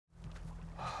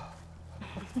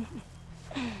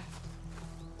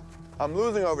I'm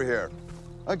losing over here.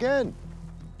 Again.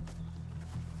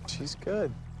 She's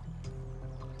good.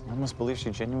 I almost believe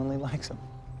she genuinely likes him.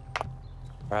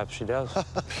 Perhaps she does.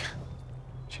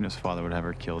 She knows father would have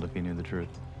her killed if he knew the truth.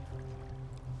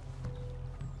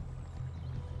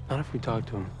 Not if we talked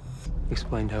to him.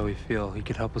 Explained how we feel. He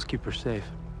could help us keep her safe.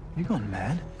 Are you going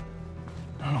mad?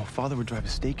 No, father would drive a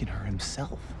stake in her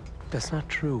himself. That's not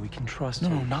true. We can trust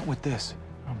him. No, not with this.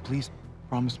 No, please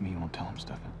promise me you won't tell him,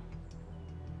 Stefan.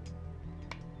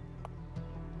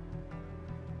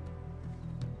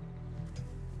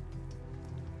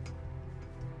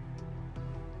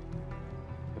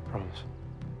 I promise.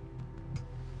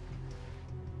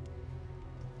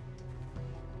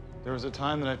 There was a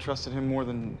time that I trusted him more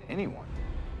than anyone.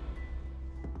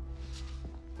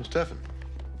 Well, Stefan,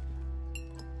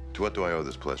 to what do I owe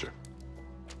this pleasure?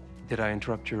 Did I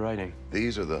interrupt your writing?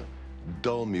 These are the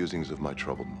dull musings of my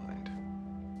troubled mind.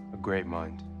 A great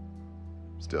mind.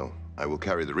 Still, I will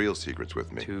carry the real secrets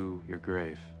with me. To your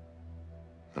grave.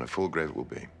 And a full grave it will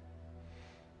be.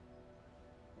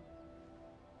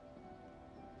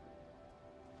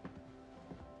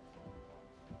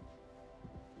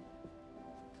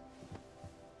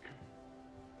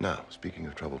 Now, speaking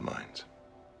of troubled minds,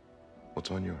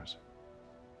 what's on yours?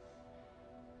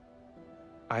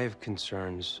 I have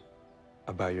concerns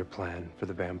about your plan for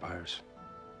the vampires.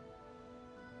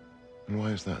 And why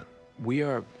is that? We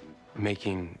are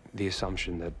making the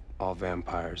assumption that all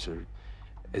vampires are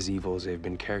as evil as they've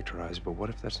been characterized, but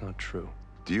what if that's not true?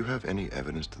 Do you have any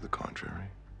evidence to the contrary?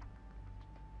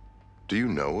 Do you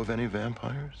know of any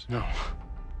vampires? No.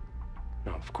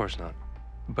 No, of course not.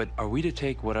 But are we to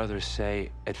take what others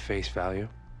say at face value?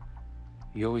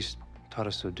 You always taught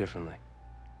us so differently.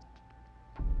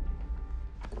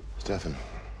 Stefan,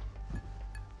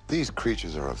 these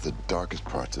creatures are of the darkest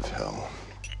parts of hell.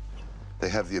 They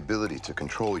have the ability to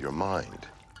control your mind,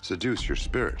 seduce your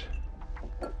spirit.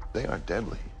 They are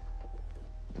deadly,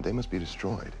 and they must be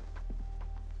destroyed.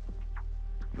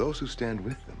 Those who stand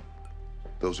with them,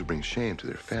 those who bring shame to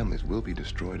their families, will be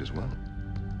destroyed as well.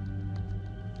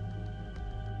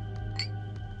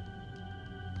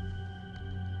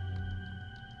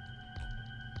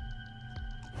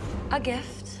 A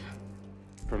gift.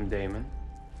 From Damon?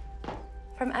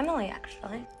 From Emily,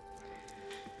 actually.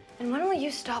 And when will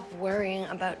you stop worrying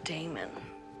about Damon?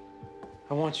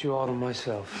 I want you all to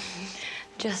myself.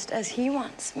 Just as he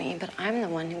wants me, but I'm the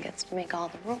one who gets to make all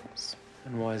the rules.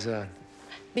 And why is that?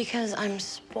 Because I'm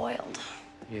spoiled.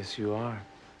 Yes, you are.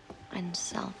 And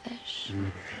selfish.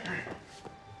 And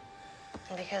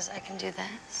because I can do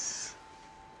this.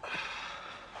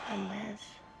 And this.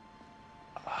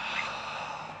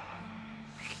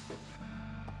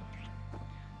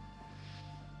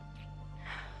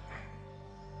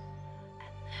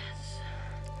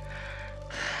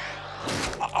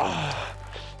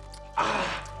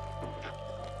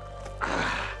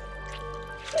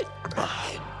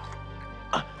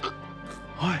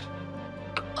 What?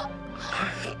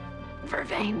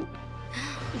 Vervain.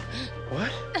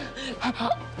 What?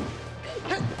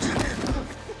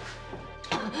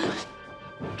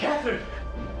 Catherine!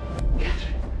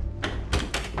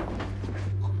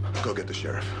 Go get the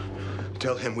sheriff.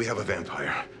 Tell him we have a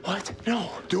vampire. What?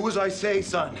 No. Do as I say,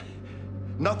 son.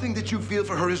 Nothing that you feel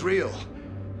for her is real.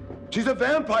 She's a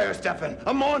vampire, Stefan.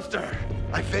 A monster.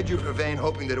 I fed you her vein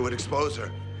hoping that it would expose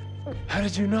her. How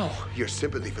did you know? Your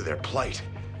sympathy for their plight.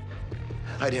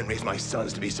 I didn't raise my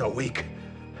sons to be so weak.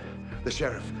 The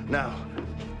sheriff, now.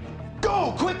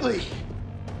 Go, quickly!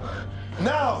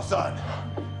 Now, son!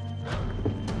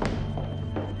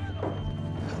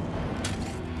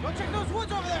 Go check those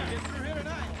woods over there! Yes, we're here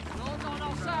tonight. No,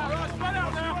 south. All right, spread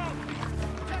out now.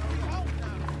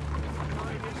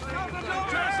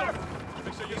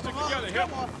 Make sure you stick together here.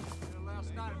 Come on.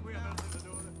 Last night we had nothing to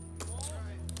do with it.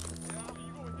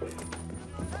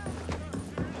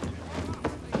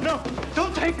 No,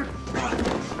 don't take her!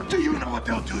 Do you know what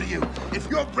they'll do to you? If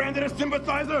you're branded a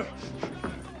sympathizer,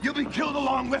 you'll be killed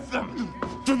along with them.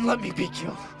 Then let me be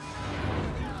killed.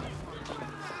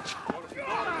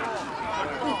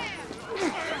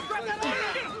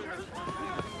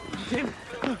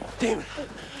 Damon,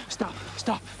 stop.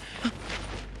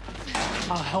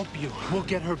 I'll help you. We'll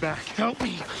get her back. Help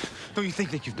me. Don't you think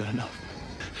that you've done enough?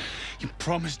 You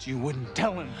promised you wouldn't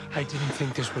tell him. I didn't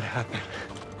think this would happen.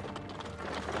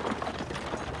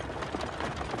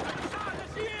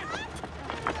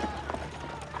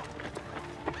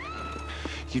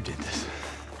 You did this.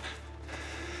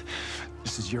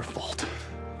 This is your fault.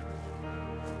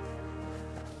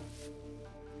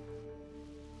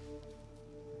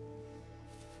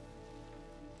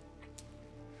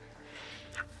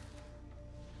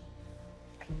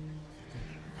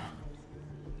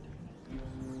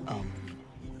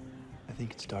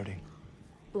 starting.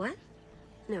 What?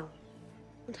 No.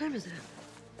 What time is it?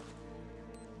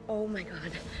 Oh my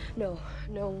God. No,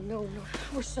 no, no, no.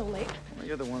 We're so late. Well,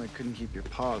 you're the one that couldn't keep your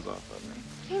paws off of me.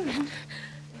 Damon,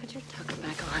 put your tux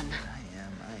back on. I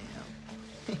am.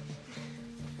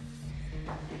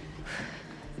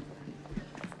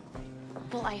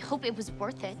 Well, I hope it was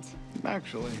worth it.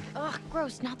 Actually. Ugh,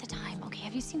 gross, not the time. Okay,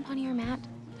 have you seen Bonnie or Matt?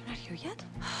 They're not here yet?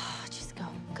 Just go,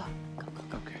 go, go, go,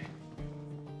 go. Okay.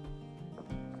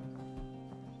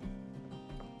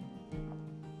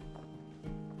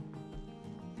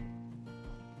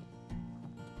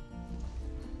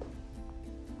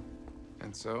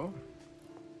 And so?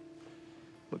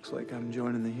 Looks like I'm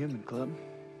joining the human club.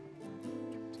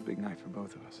 It's a big night for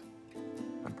both of us.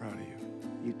 I'm proud of you.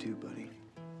 You too, buddy.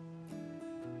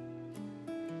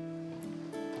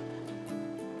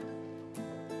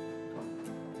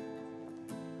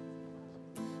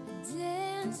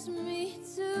 Dance me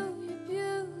to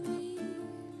your beauty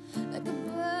like a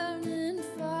burning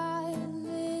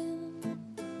violin.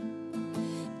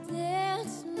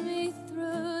 Dance me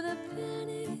through the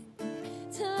panic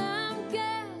till I'm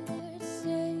gathered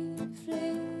safely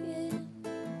in.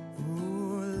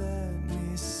 Ooh, let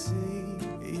me see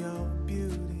your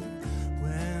beauty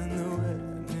when the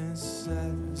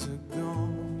witnesses are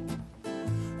gone.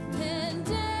 And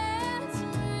dance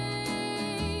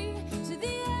me to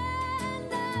the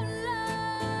end of love.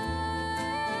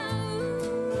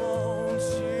 Won't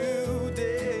you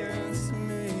dance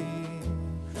me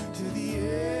to the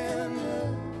end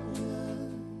of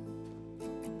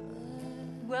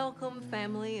Welcome,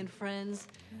 family and friends,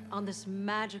 on this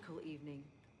magical evening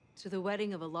to the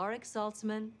wedding of Alaric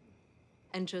Saltzman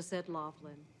and Josette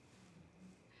Laughlin.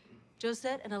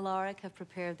 Josette and Alaric have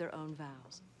prepared their own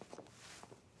vows.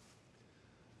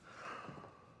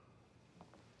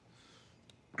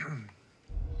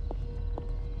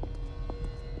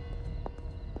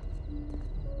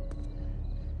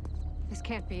 This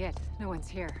can't be it. No one's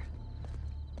here.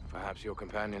 Perhaps your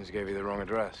companions gave you the wrong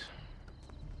address.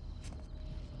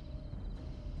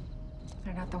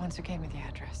 They're not the ones who gave me the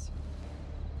address.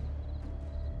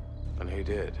 And he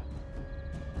did.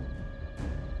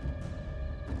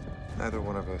 Neither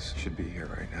one of us should be here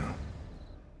right now.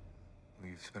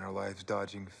 We've spent our lives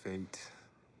dodging fate,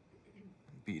 and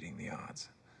beating the odds.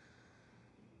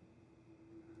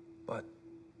 But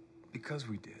because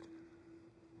we did,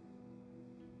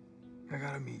 I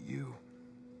gotta meet you.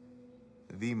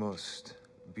 The most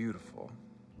beautiful,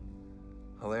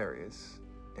 hilarious,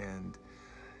 and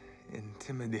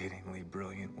intimidatingly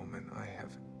brilliant woman I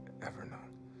have ever known.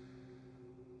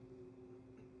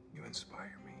 You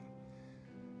inspire me.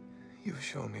 You've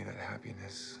shown me that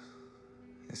happiness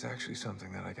is actually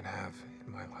something that I can have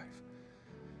in my life.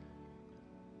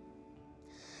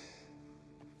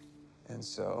 And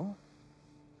so,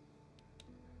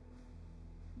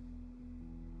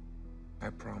 I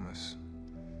promise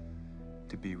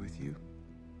to be with you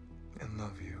and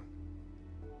love you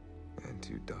and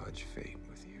to dodge fate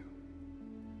with you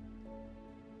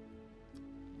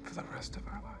for the rest of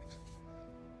our lives.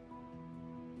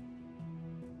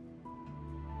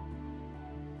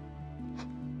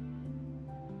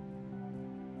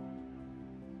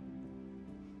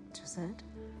 Josette?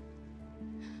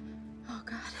 Oh,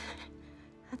 God.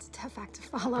 That's a tough act to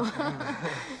follow.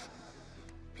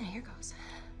 And here goes.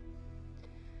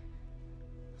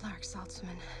 Alaric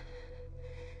Saltzman,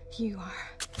 you are...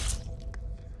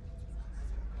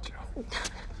 Joe.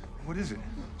 What is it?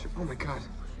 Joe, oh my God.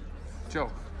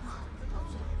 Joe.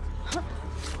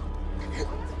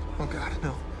 Oh God,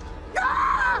 no.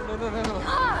 No, no, no, no.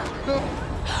 No.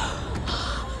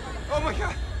 Oh my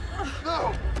God.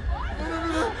 No. No, no,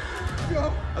 no, no.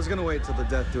 Joe. I was gonna wait till the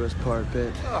death do us part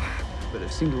bit, but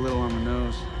it seemed a little on the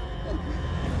nose.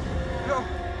 No.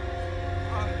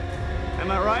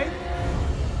 Am I right?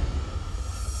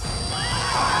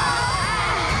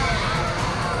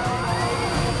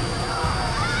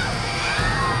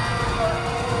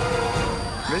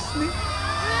 Miss me?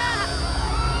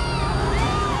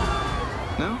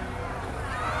 No?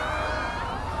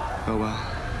 Oh, well.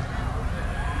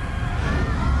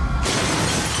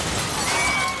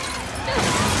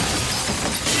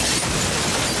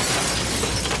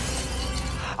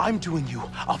 I'm doing you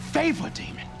a favor,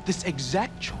 Damon. This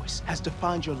exact choice has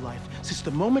defined your life since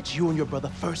the moment you and your brother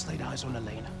first laid eyes on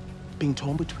Elena. Being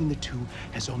torn between the two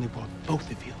has only brought both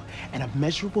of you an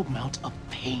immeasurable amount of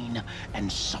pain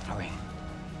and suffering.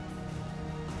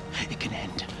 It can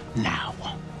end now.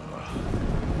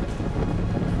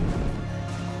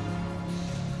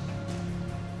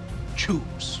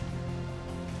 Choose.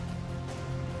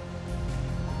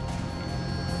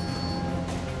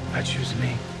 I choose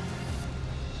me.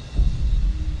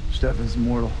 Stefan's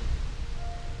mortal.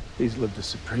 He's lived a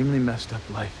supremely messed up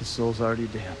life. His soul's already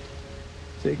damned.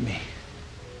 Take me.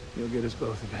 You'll get us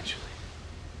both eventually.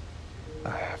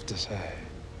 I have to say,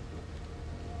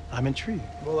 I'm intrigued.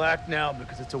 We'll act now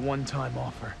because it's a one-time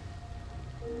offer.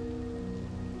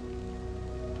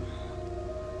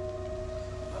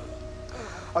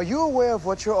 Are you aware of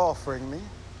what you're offering me?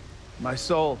 My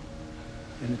soul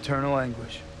in eternal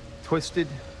anguish. Twisted,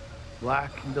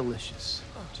 black, and delicious.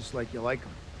 Just like you like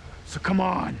them. So come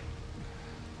on.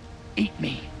 Eat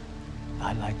me.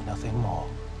 I like nothing more.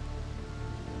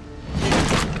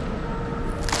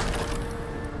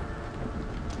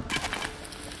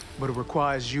 But it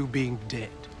requires you being dead.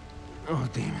 oh,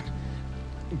 Damon,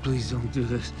 please don't do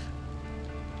this.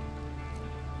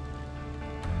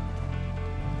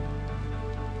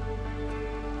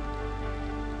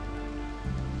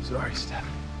 Sorry, Steph.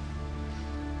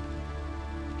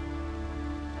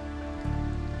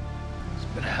 It's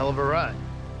been a hell of a ride.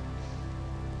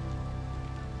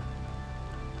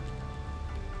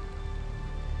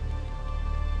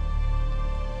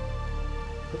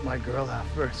 Put my girl out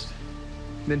first.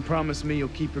 Then promise me you'll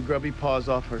keep your grubby paws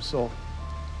off her soul.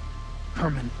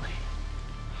 Permanently.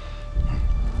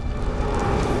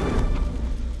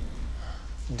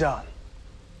 Done.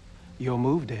 Your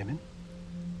move, Damon.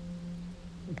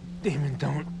 Damon,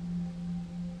 don't.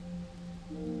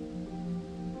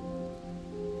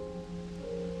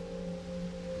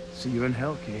 See you in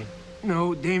hell, Kate.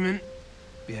 No, Damon.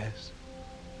 Yes.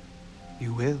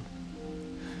 You will.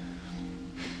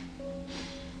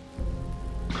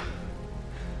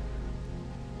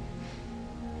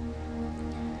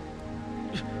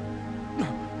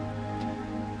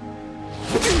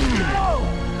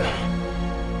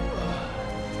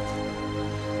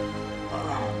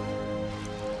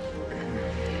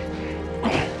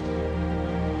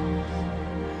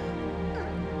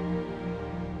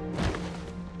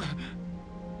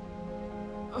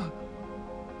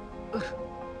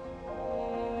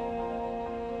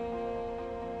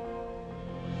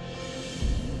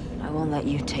 I won't let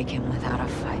you take him without a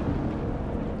fight.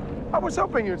 I was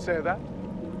hoping you'd say that,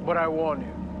 but I warn you.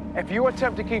 If you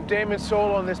attempt to keep Damon's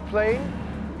soul on this plane,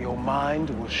 Your mind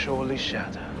will surely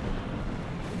shatter.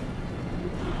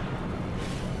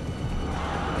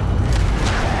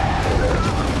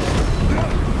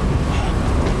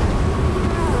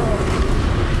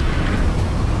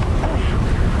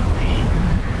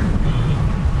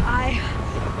 I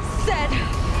said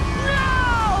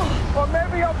no! Or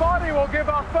maybe your body will give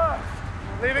up first,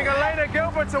 leaving Elena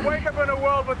Gilbert to wake up in a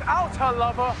world without her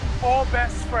lover or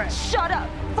best friend. Shut up!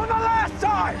 For the last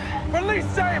time, release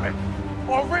Damon,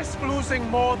 or risk losing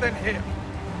more than him.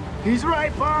 He's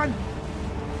right, Bond.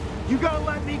 You gotta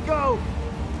let me go.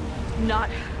 Not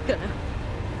gonna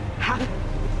happen.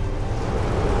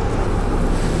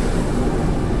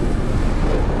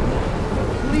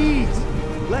 Please,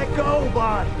 let go,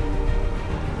 Bond.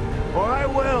 Or I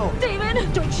will.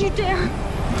 Damon, don't you dare!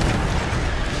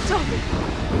 Stop it!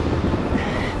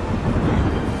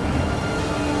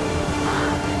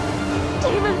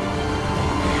 Damon!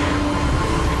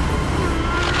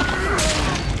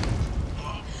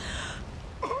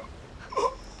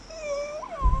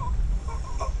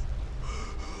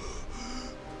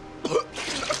 You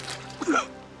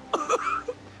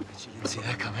didn't see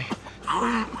that coming.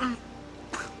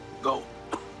 Go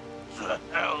to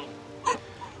hell.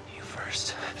 You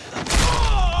first.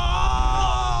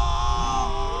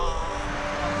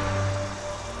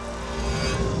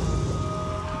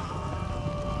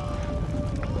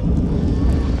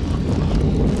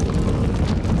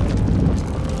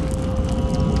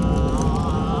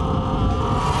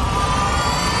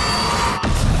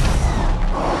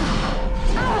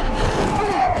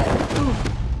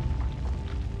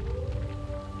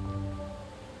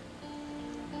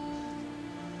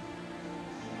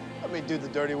 Let me do the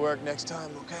dirty work next time,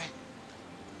 okay?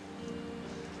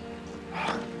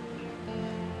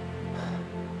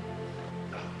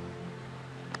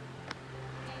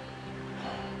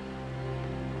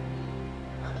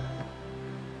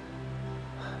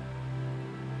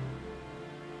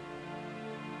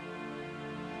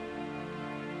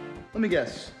 Let me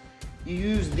guess. You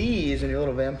use these in your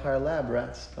little vampire lab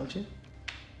rats, don't you?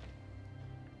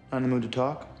 On the mood to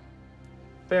talk?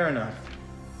 Fair enough.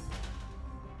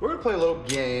 We're gonna play a little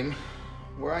game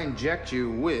where I inject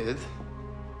you with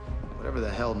whatever the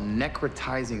hell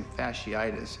necrotizing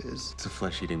fasciitis is. It's a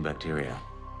flesh-eating bacteria.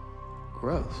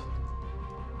 Gross.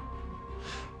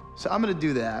 So I'm gonna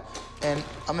do that, and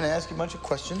I'm gonna ask you a bunch of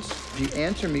questions. If you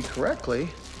answer me correctly,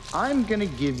 I'm gonna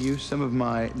give you some of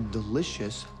my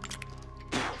delicious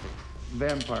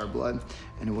vampire blood,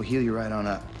 and it will heal you right on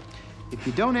up. If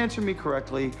you don't answer me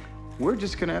correctly, we're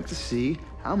just gonna have to see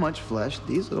how much flesh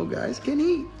these little guys can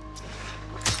eat.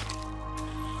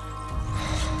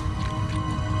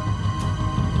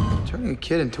 Turning a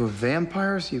kid into a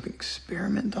vampire so you can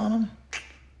experiment on him?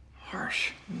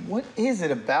 Harsh. What is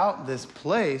it about this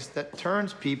place that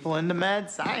turns people into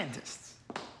mad scientists?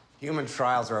 Human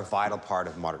trials are a vital part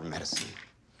of modern medicine.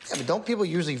 Yeah, but don't people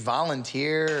usually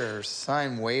volunteer or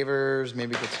sign waivers,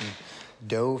 maybe get some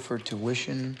dough for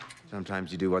tuition?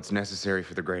 Sometimes you do what's necessary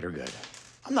for the greater good.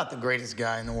 I'm not the greatest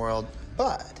guy in the world,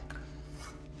 but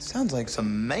it sounds like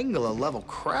some Mangala-level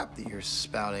crap that you're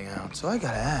spouting out. So I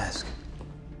gotta ask,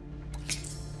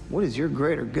 what is your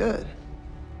greater good?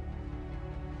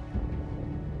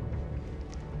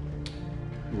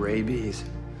 Rabies.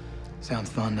 Sounds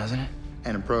fun, doesn't it?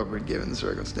 And appropriate given the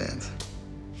circumstance.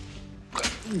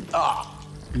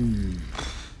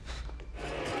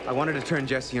 I wanted to turn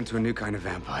Jesse into a new kind of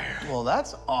vampire. Well,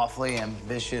 that's awfully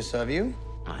ambitious of you.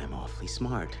 I am awfully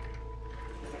smart.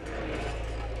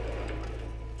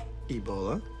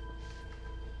 Ebola?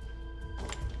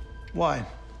 Why?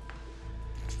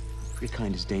 Your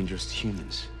kind is dangerous to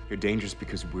humans. You're dangerous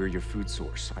because we're your food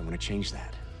source. I want to change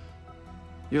that.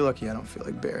 You're lucky I don't feel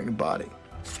like burying a body.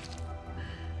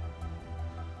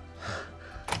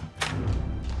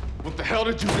 What the hell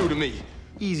did you do to me?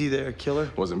 Easy there, killer.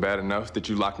 Wasn't bad enough that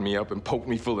you locked me up and poked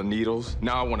me full of needles.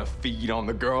 Now I want to feed on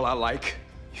the girl I like.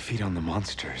 You feed on the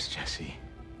monsters, Jesse.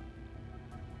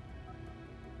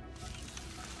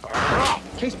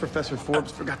 In case Professor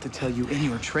Forbes forgot to tell you in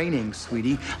your training,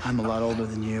 sweetie, I'm a lot older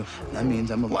than you. That means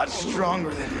I'm a lot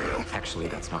stronger than you. Actually,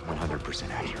 that's not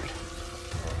 100% accurate.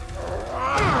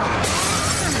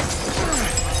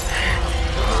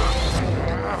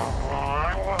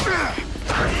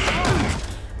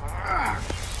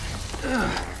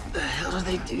 The hell did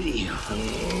they do to you?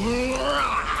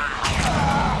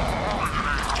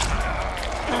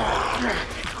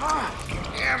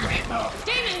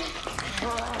 Damon!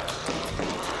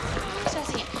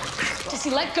 Jesse,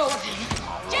 let go of him.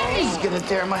 Jesse! He's gonna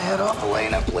tear my head off,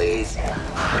 Elena, please.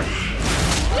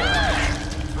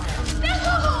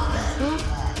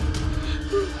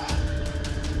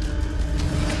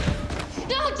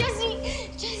 No, Jesse!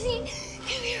 Jesse,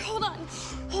 come here, hold on.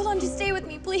 Hold on, just stay with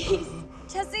me, please.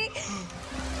 Jesse,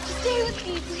 just stay with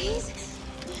me, please.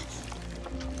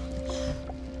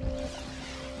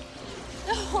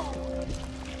 No.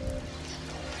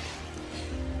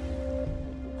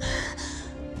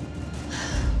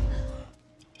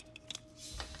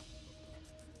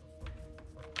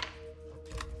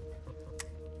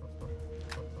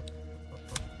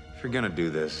 If you're gonna do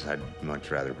this, I'd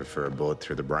much rather prefer a bullet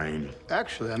through the brain.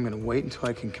 Actually, I'm gonna wait until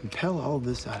I can compel all of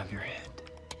this out of your head.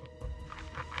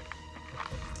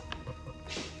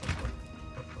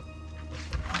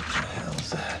 What the hell's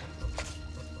that?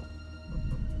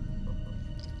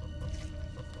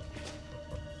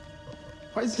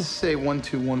 Why does this say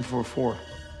 12144?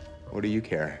 What do you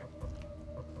care?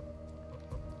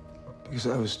 Because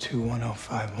I was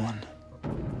 21051.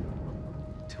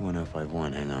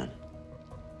 21051, hang on.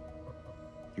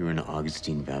 You were an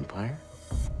Augustine vampire?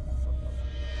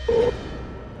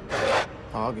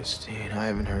 Augustine, I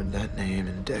haven't heard that name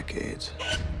in decades.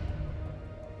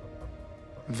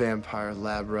 Vampire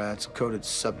lab rats, coded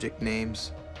subject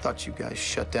names. Thought you guys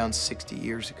shut down 60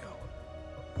 years ago.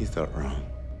 You thought wrong.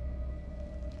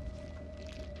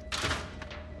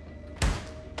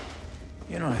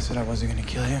 You know, I said I wasn't gonna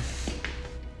kill you.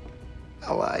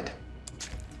 I lied.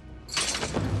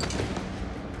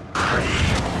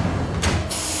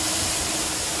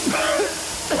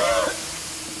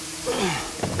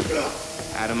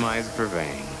 Atomized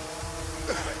purveying.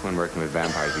 When working with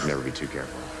vampires, you can never be too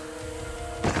careful.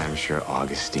 I'm sure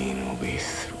Augustine will be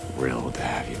thrilled to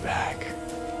have you back.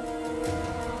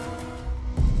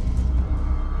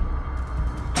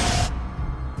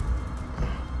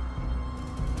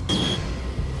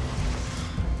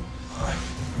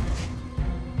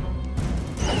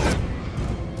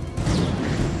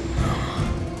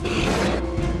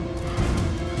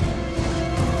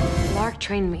 Lark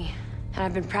trained me, and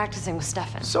I've been practicing with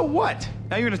Stefan. So what?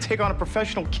 Now you're gonna take on a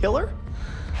professional killer?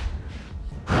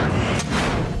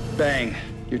 Bang,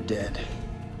 you're dead.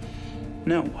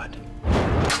 Now what?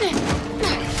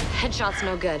 Headshot's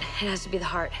no good. It has to be the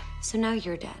heart. So now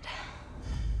you're dead.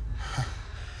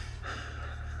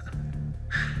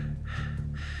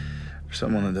 For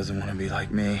someone that doesn't want to be like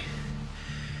me,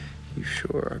 you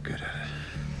sure are good at it.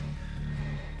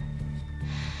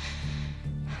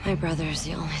 My brother is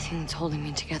the only thing that's holding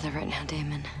me together right now,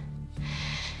 Damon.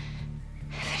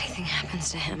 If anything happens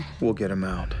to him... We'll get him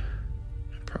out.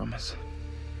 I promise.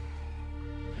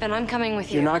 Ben, I'm coming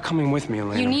with you. You're not coming with me,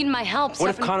 Elena. You need my help,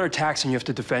 What if Stefan. Connor attacks and you have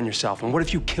to defend yourself? And what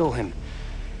if you kill him?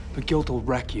 The guilt will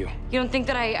wreck you. You don't think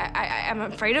that I'm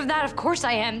afraid of that? Of course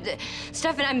I am.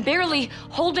 Stefan, I'm barely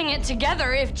holding it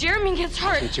together. If Jeremy gets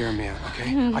hurt... Hey, Jeremy,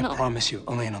 okay? No. I promise you.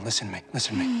 Elena, listen to me.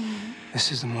 Listen to me.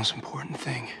 This is the most important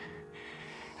thing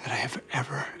that I have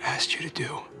ever asked you to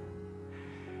do.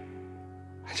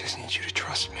 I just need you to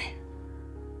trust me.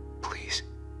 Please.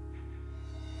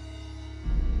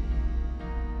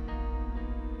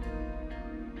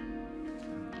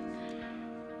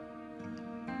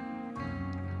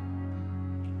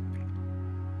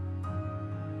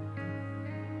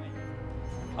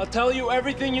 I'll tell you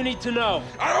everything you need to know.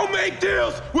 I don't make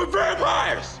deals with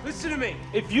vampires! Listen to me.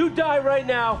 If you die right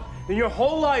now, then your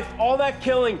whole life, all that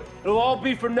killing, it'll all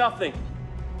be for nothing.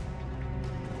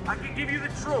 I can give you the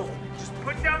truth. Just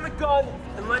put down the gun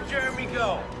and let Jeremy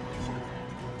go.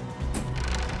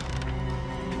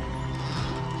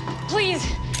 Please,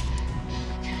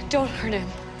 don't hurt him.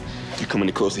 You're coming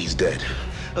any closer, he's dead.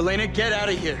 Elena, get out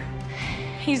of here.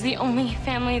 He's the only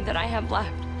family that I have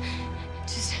left.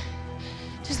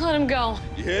 Just let him go.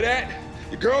 You hear that?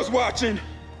 The girl's watching.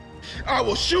 I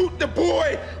will shoot the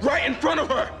boy right in front of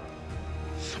her.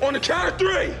 On the count of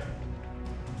 3.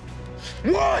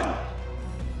 1,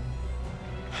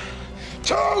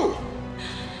 2.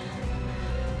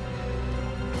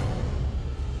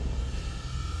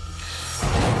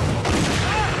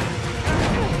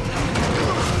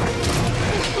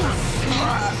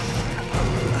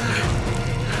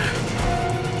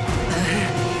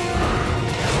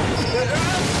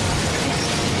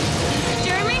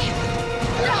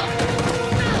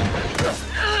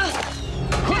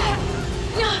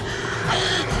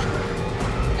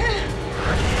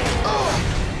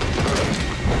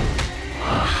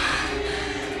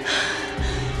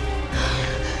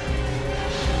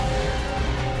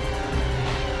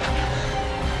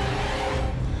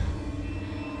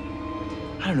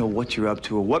 I don't know what you're up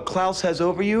to or what Klaus has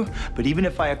over you, but even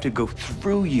if I have to go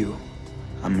through you,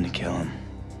 I'm gonna kill him.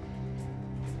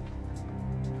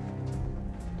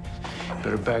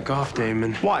 Better back off,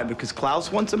 Damon. Why? Because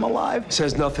Klaus wants him alive? This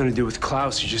has nothing to do with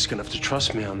Klaus. You're just gonna have to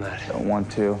trust me on that. Don't want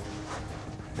to.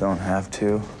 Don't have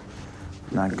to.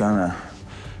 Not gonna.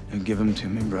 You give him to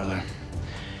me, brother.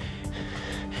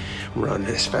 Run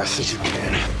as fast as you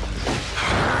can.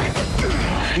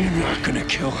 You're not gonna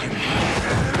kill him.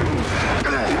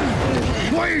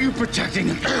 Why are you protecting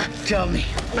him? Tell me.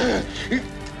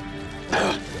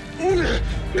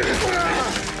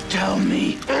 Tell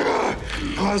me.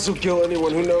 Klaus will kill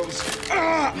anyone who knows.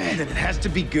 Man, then it has to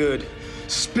be good.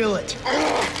 Spill it.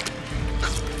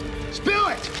 Spill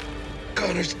it!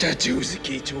 Connor's tattoo is the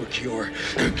key to a cure.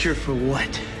 A cure for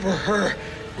what? For her.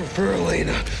 For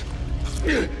Elena.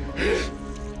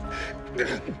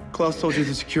 Klaus told you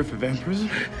there's a cure for vampirism?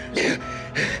 Yeah.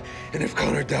 And if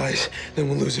Connor dies, then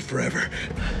we'll lose it forever.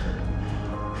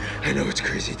 I know it's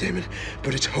crazy, Damon,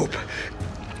 but it's hope.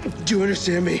 Do you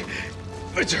understand me?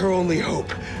 It's her only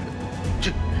hope.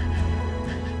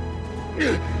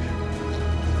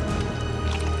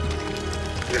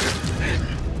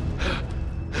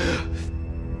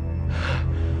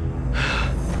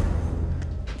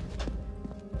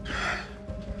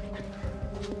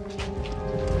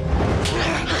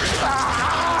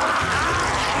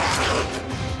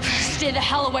 Stay the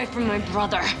hell away from my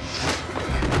brother.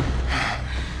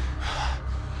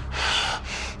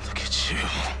 Look at you.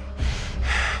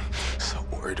 So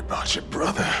worried about your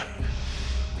brother.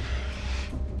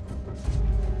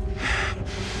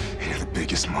 You're the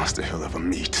biggest monster he'll ever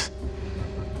meet.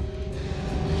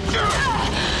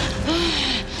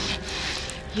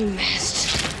 You missed.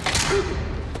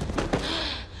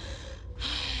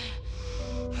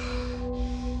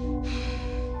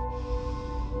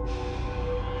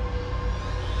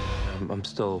 I'm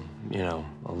still, you know,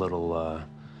 a little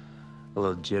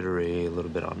jittery, a little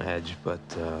bit on edge, but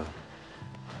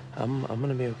I'm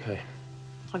gonna be okay.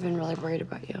 I've been really worried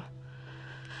about you.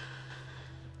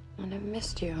 And I've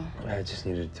missed you. I just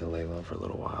needed to lay low for a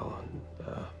little while and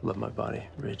let my body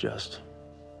readjust.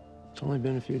 It's only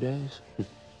been a few days. It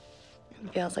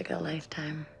feels like a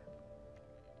lifetime.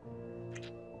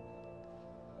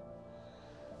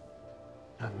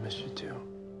 I've missed you too.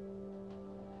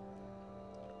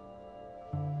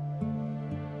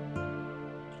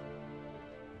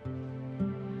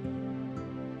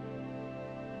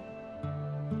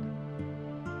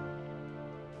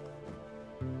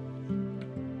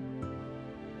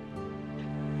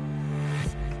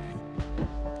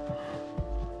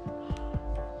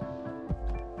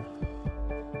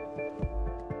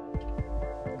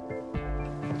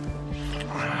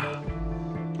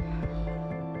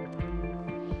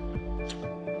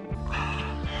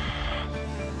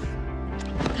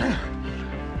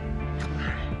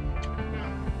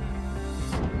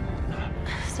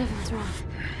 Stefan, what's wrong?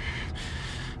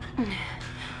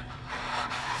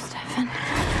 Stefan.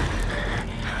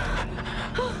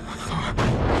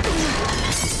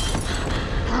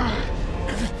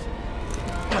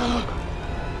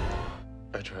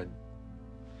 I tried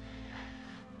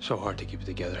so hard to keep it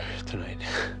together tonight.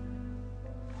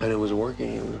 And it was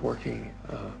working.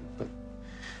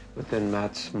 But then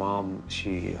Matt's mom,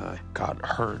 she got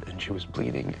hurt and she was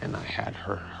bleeding, and I had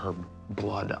her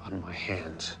blood on my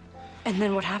hands. And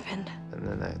then what happened?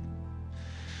 And then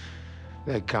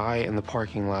that guy in the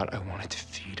parking lot, I wanted to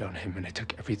feed on him, and it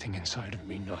took everything inside of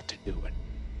me not to do it.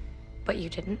 But you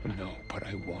didn't? No, but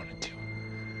I wanted to.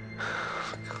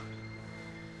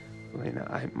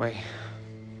 Elena,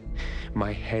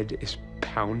 my head is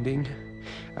pounding.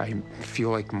 I feel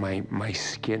like my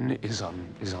skin is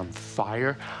on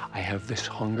fire. I have this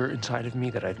hunger inside of me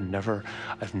that I've never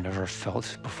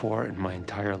felt before in my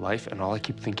entire life, and all I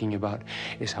keep thinking about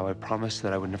is how I promised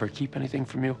that I would never keep anything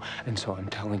from you, and so I'm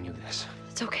telling you this.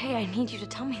 It's okay. I need you to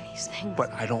tell me these things.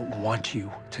 But I don't want you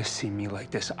to see me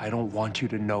like this. I don't want you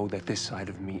to know that this side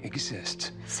of me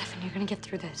exists. Stefan, you're gonna get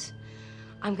through this.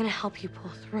 I'm gonna help you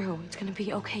pull through. It's gonna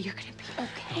be okay. You're gonna be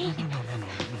okay. No.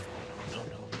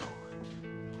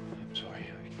 I'm sorry.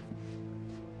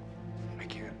 I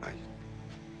can't.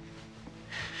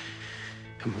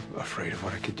 I'm afraid of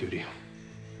what I could do to you.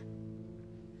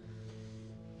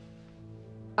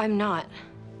 I'm not.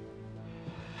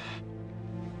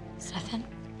 Stefan,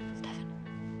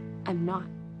 I'm not.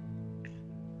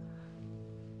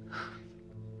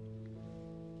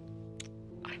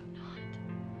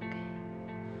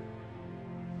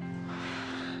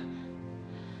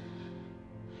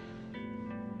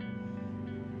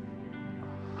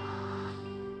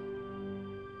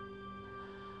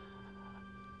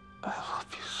 I love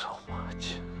you so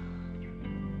much.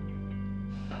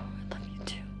 I love you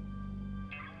too.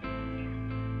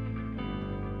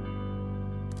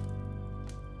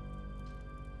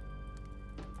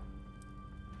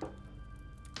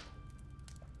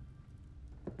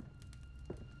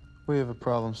 We have a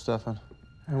problem, Stefan.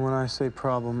 And when I say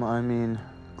problem, I mean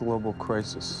global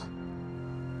crisis.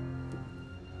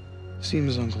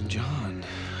 Seems Uncle John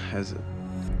has it.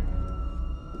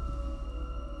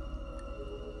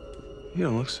 You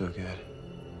don't look so good.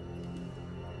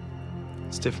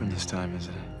 It's different this time,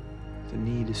 isn't it? The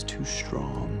need is too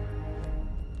strong.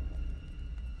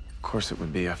 Of course it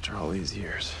would be after all these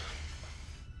years.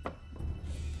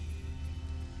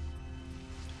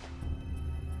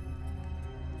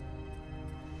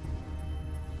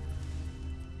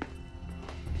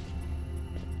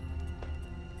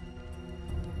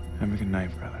 Have a good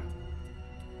night, brother.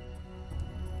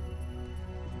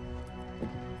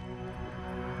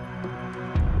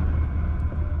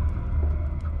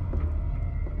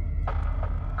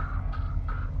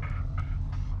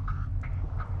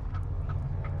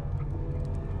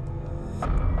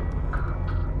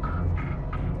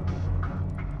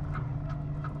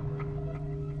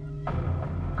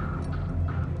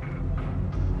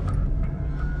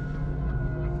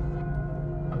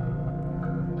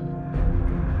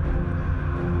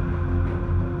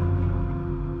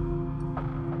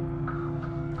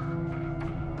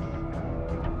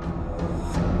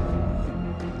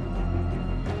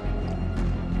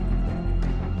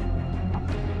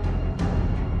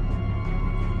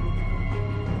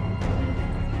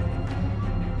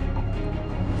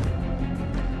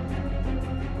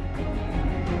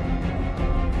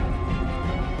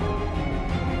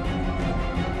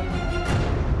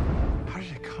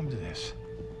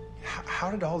 How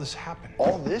did all this happen?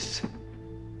 All this?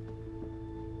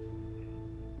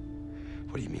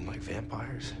 What do you mean, like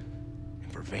vampires?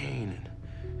 And vervain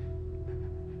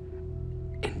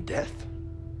and death?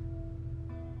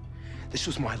 This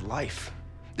was my life.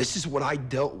 This is what I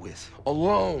dealt with,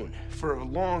 alone, for a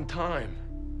long time.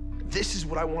 This is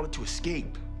what I wanted to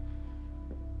escape.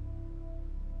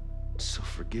 So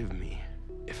forgive me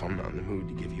if I'm not in the mood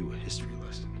to give you a history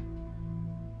lesson.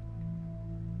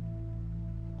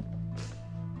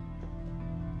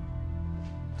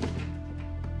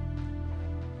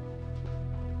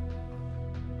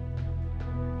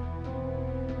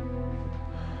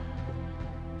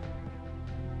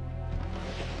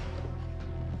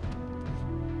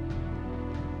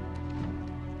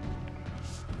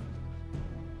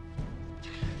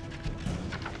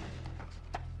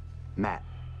 Matt,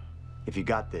 if you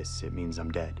got this, it means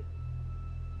I'm dead.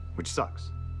 Which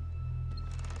sucks.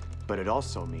 But it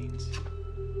also means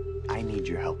I need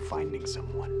your help finding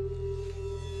someone.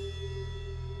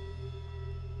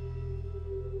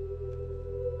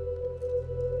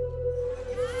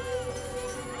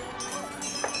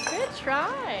 Good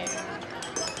try.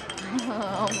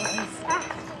 Oh,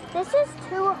 this is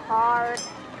too hard.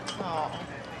 Oh.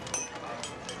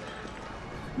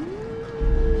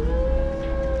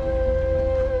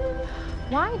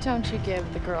 Why don't you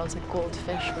give the girls a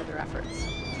goldfish for their efforts?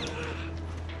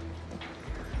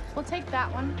 We'll take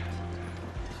that one.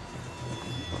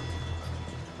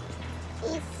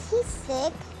 Is he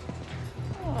sick?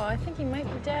 Oh, I think he might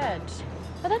be dead.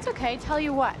 But that's okay. Tell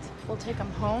you what, we'll take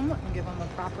him home and give him a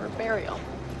proper burial.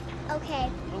 Okay.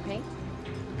 Okay.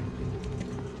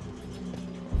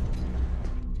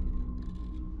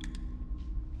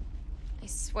 I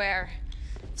swear,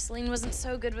 if Celine wasn't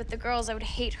so good with the girls, I would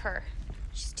hate her.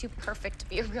 She's too perfect to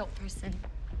be a real person.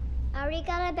 Are we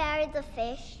gonna bury the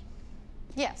fish?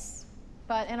 Yes,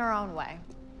 but in our own way.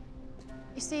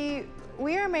 You see,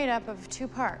 we are made up of two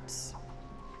parts,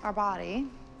 our body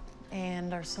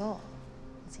and our soul.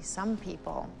 See, some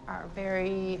people are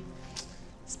very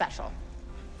special.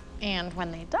 And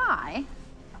when they die,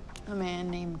 a man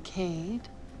named Cade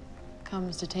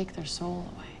comes to take their soul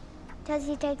away. Does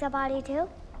he take the body too?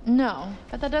 No,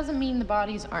 but that doesn't mean the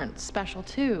bodies aren't special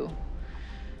too.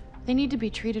 They need to be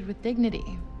treated with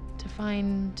dignity to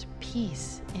find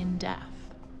peace in death.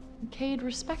 And Cade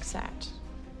respects that.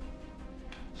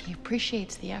 He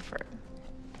appreciates the effort.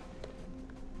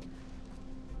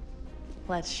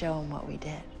 Let's show him what we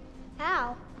did.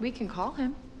 How? We can call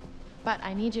him, but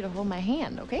I need you to hold my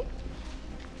hand, okay?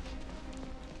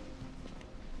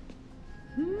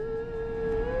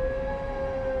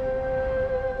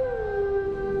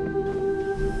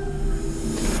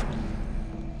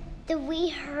 Did we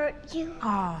hurt you?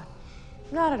 Oh,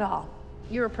 not at all.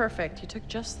 You were perfect. You took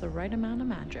just the right amount of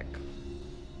magic.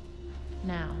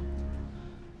 Now,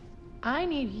 I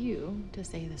need you to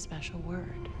say the special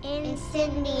word.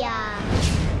 Incendia.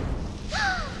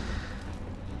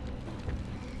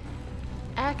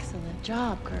 Excellent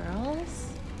job,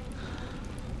 girls.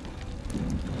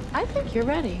 I think you're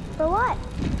ready. For what?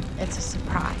 It's a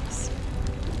surprise.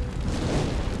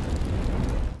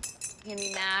 You gonna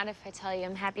be mad if I tell you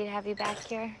I'm happy to have you back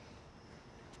here?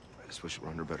 I just wish it were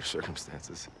under better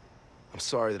circumstances. I'm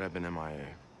sorry that I've been MIA.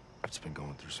 I've just been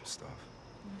going through some stuff.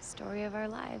 The story of our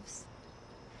lives.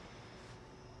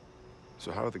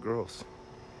 So how are the girls?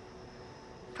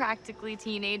 Practically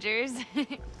teenagers.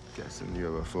 Guessing you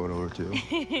have a photo or two?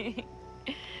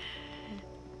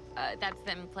 That's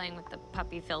them playing with the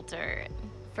puppy filter.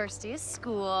 First day of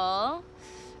school,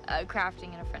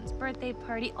 crafting at a friend's birthday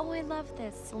party. Oh, I love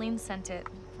this. Celine sent it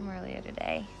from earlier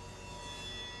today.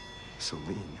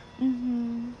 Celine?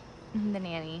 Mm-hmm. The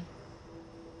nanny.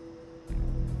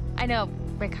 I know,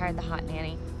 Rick hired the hot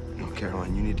nanny. No,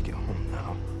 Caroline, you need to get home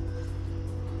now.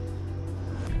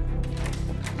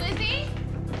 Lizzie?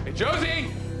 Hey,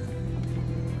 Josie!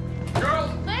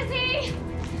 Girls! Lizzie!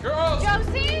 Girls!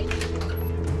 Josie?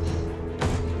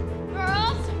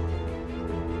 Girls?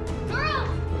 Girls!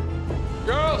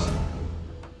 Girls!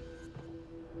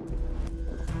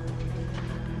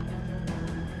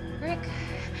 Rick.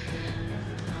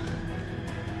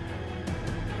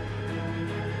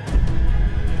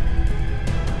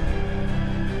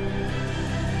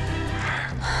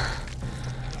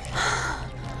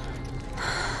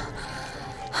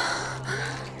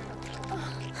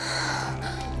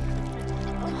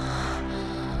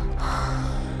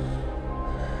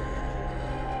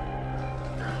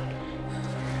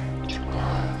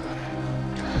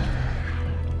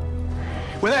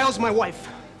 Where the hell's my wife?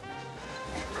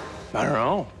 I don't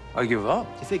know. I give up.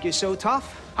 You think you're so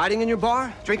tough? Hiding in your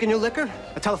bar? Drinking your liquor?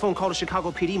 A telephone call to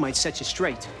Chicago PD might set you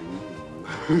straight.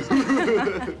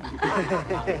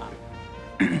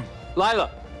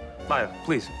 Lila,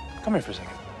 please, come here for a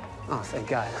second. Oh, thank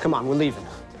God. Come on, we're leaving.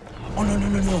 Oh, no.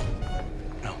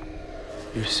 No.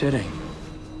 You're sitting.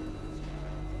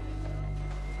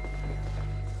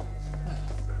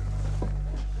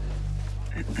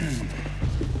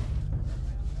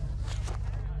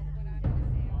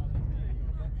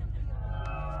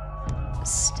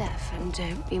 Stefan,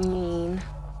 don't be mean.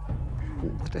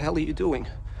 What the hell are you doing?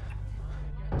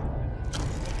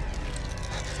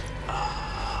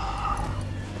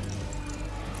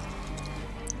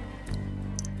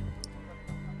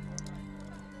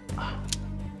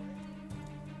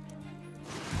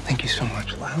 Thank you so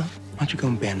much, Lila. Why don't you go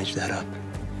and bandage that up?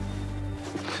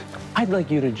 I'd like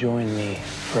you to join me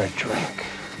for a drink.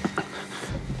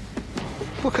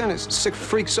 What kind of sick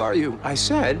freaks are you? I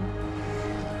said,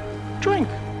 drink.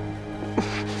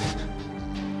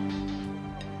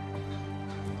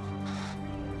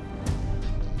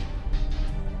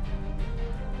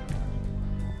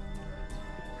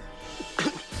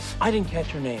 I didn't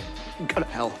catch your name. Go to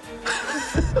hell.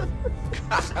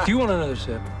 Do you want another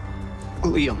sip?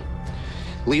 Liam.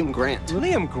 Liam Grant.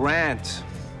 Liam Grant.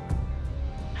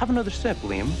 Have another sip,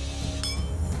 Liam.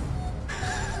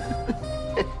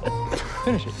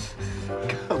 Finish it.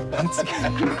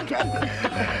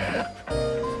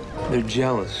 They're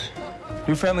jealous.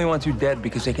 Your family wants you dead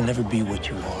because they can never be what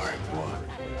you are.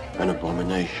 An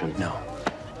abomination. No.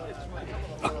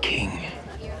 A king.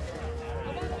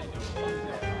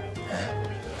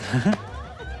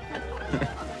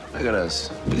 Look at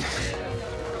us.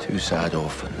 Two sad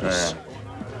orphans.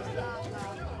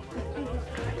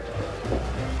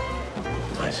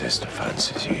 My sister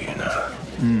fancies you, you know.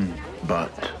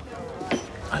 But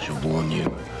I should warn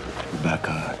you,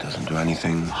 Rebecca doesn't do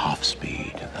anything half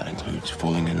speed. That includes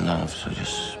falling in love, so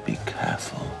just be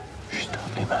careful. She's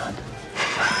totally mad.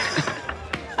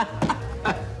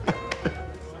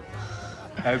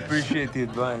 I appreciate the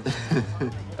advice.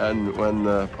 And when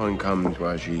the point comes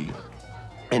where she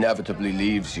inevitably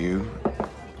leaves you,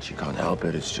 she can't help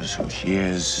it. It's just who she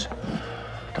is.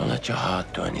 Don't let your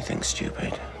heart do anything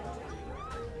stupid.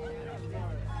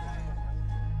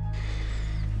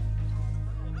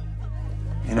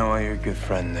 You know, you're a good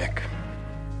friend, Nick.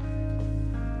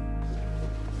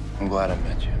 I'm glad I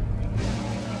met you.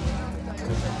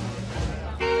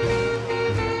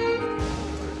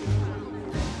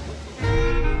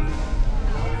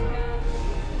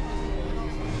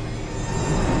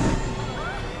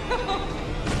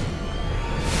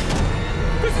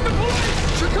 This is the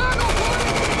police! Chicago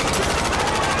police!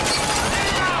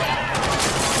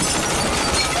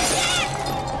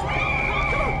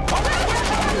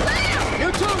 You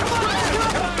too!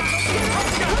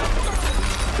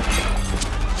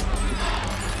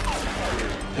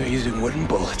 They're using wooden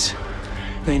bullets.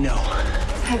 They know.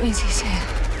 That means he's here.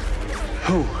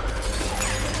 Who?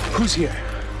 Who's here?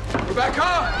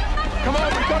 Rebecca! Come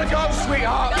on, we've got to go,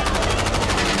 sweetheart!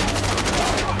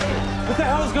 What the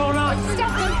hell's going on?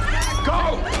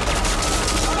 Go!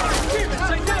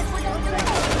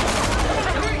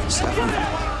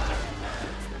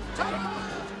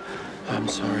 I'm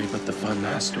sorry, but the fun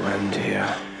has to end here.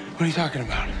 What are you talking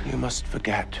about? You must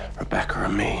forget Rebecca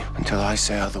and me. Until I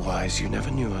say otherwise, you never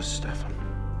knew us, Stefan.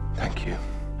 Thank you.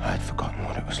 I had forgotten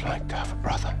what it was like to have a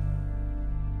brother.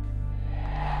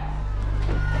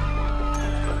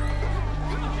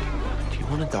 Do you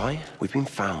want to die? We've been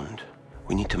found.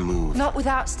 We need to move. Not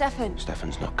without Stefan.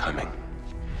 Stefan's not coming.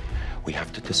 We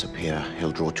have to disappear.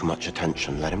 He'll draw too much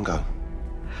attention. Let him go.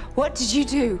 What did you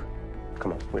do?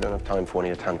 Come on, we don't have time for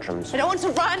any tantrums. I don't want to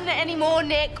run anymore,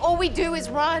 Nick. All we do is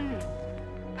run.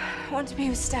 I want to be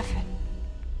with Stefan.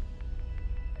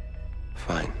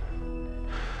 Fine.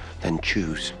 Then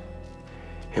choose.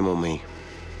 Him or me.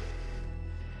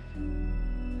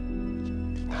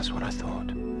 That's what I thought.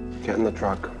 Get in the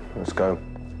truck. Let's go.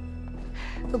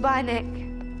 Goodbye, Nick.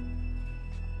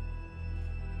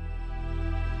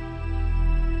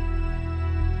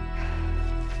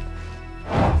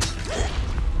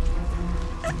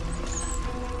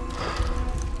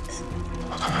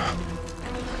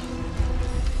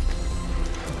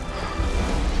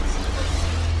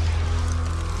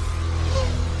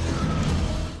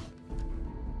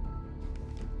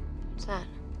 What's that?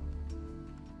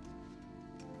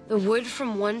 The wood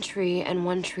from one tree and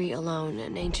one tree alone,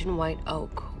 an ancient white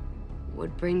oak,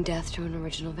 would bring death to an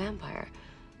original vampire.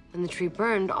 When the tree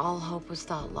burned, all hope was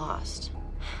thought lost.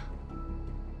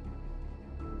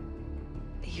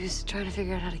 He was trying to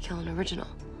figure out how to kill an original.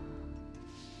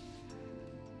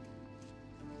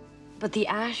 But the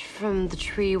ash from the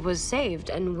tree was saved,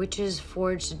 and witches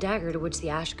forged a dagger to which the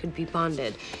ash could be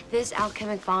bonded. This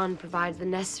alchemic bond provides the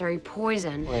necessary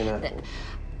poison. Wait a minute.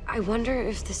 I wonder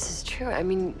if this is true. I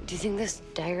mean, do you think this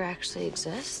dagger actually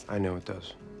exists? I know it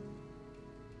does.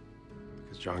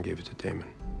 Because John gave it to Damon.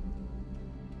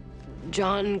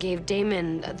 John gave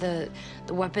Damon the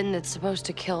weapon that's supposed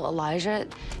to kill Elijah.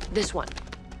 This one.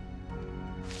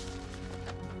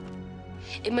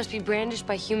 It must be brandished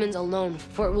by humans alone,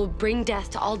 for it will bring death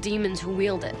to all demons who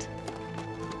wield it.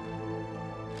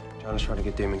 John is trying to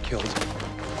get Damon killed.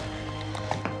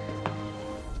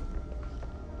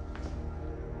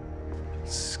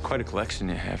 It's quite a collection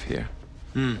you have here.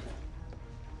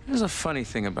 There's a funny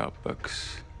thing about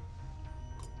books.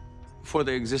 Before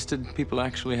they existed, people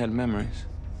actually had memories.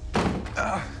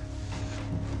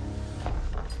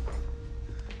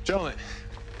 Gentlemen,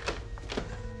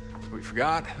 we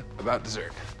forgot about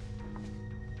dessert.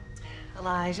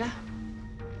 Elijah?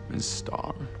 Ms.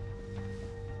 Starr.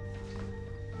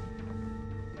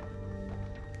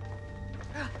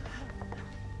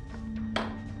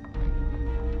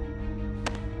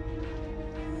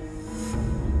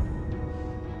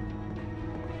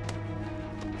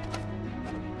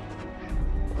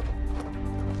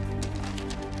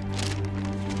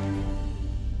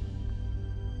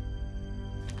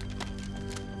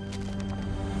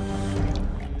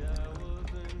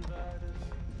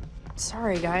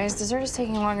 Sorry, guys. Dessert is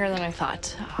taking longer than I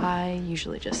thought. I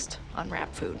usually just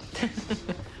unwrap food.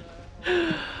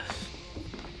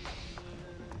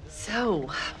 So,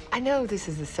 I know this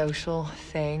is a social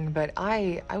thing, but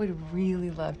I would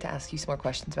really love to ask you some more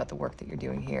questions about the work that you're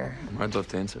doing here. I'd love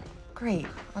to answer. Great.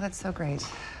 Well, that's so great.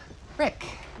 Rick,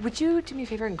 would you do me a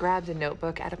favor and grab the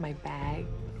notebook out of my bag?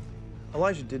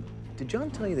 Elijah, did John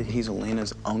tell you that he's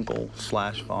Elena's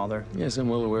uncle/father? Yes, I'm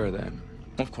well aware of that.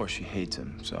 Of course she hates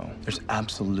him, so there's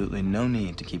absolutely no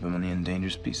need to keep him on the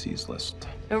endangered species list.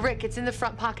 No, Rick, it's in the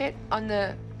front pocket on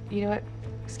the, you know what?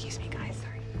 Excuse me, guys,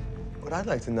 sorry. What I'd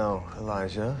like to know,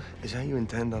 Elijah, is how you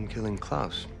intend on killing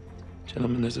Klaus.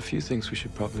 Gentlemen, there's a few things we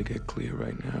should probably get clear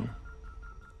right now.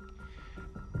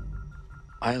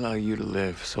 I allow you to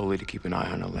live solely to keep an eye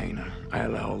on Elena. I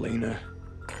allow Elena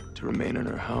to remain in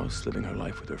her house, living her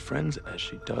life with her friends as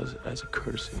she does as a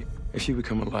courtesy. If you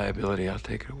become a liability, I'll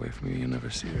take her away from you. You'll never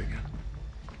see her again.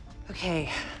 Okay.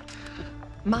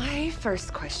 My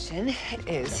first question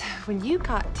is, when you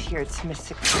got here to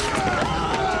Mississippi...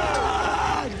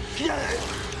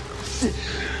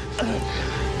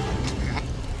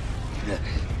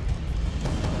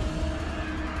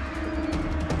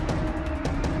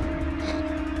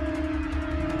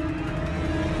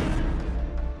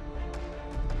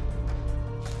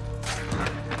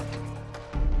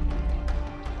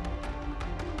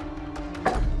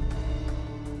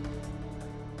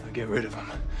 Get rid of him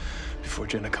before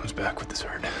Jenna comes back with this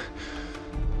herd.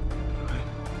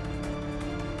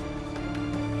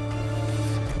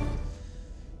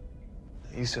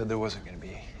 You said there wasn't going to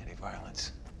be any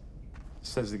violence.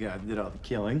 Says the guy that did all the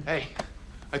killing. Hey,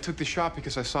 I took the shot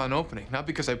because I saw an opening, not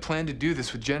because I planned to do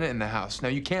this with Jenna in the house. Now,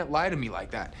 you can't lie to me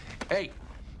like that. Hey,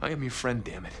 I am your friend,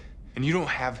 damn it. And you don't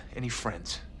have any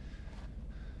friends.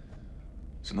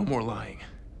 So no more lying.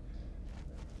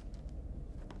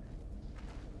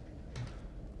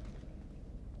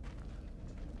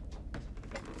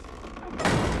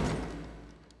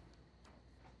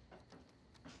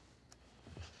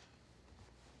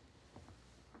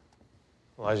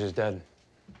 Elijah's dead.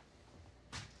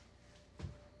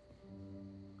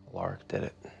 Alaric did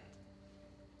it.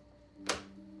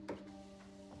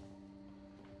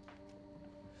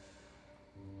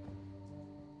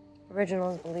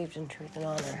 Originals believed in truth and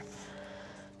honor.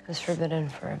 It was forbidden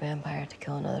for a vampire to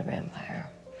kill another vampire.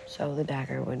 So the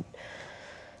dagger would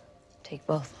take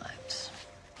both lives.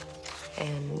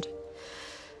 And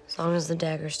as long as the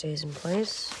dagger stays in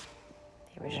place,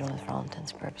 the original is, for all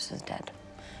intents and purposes, dead.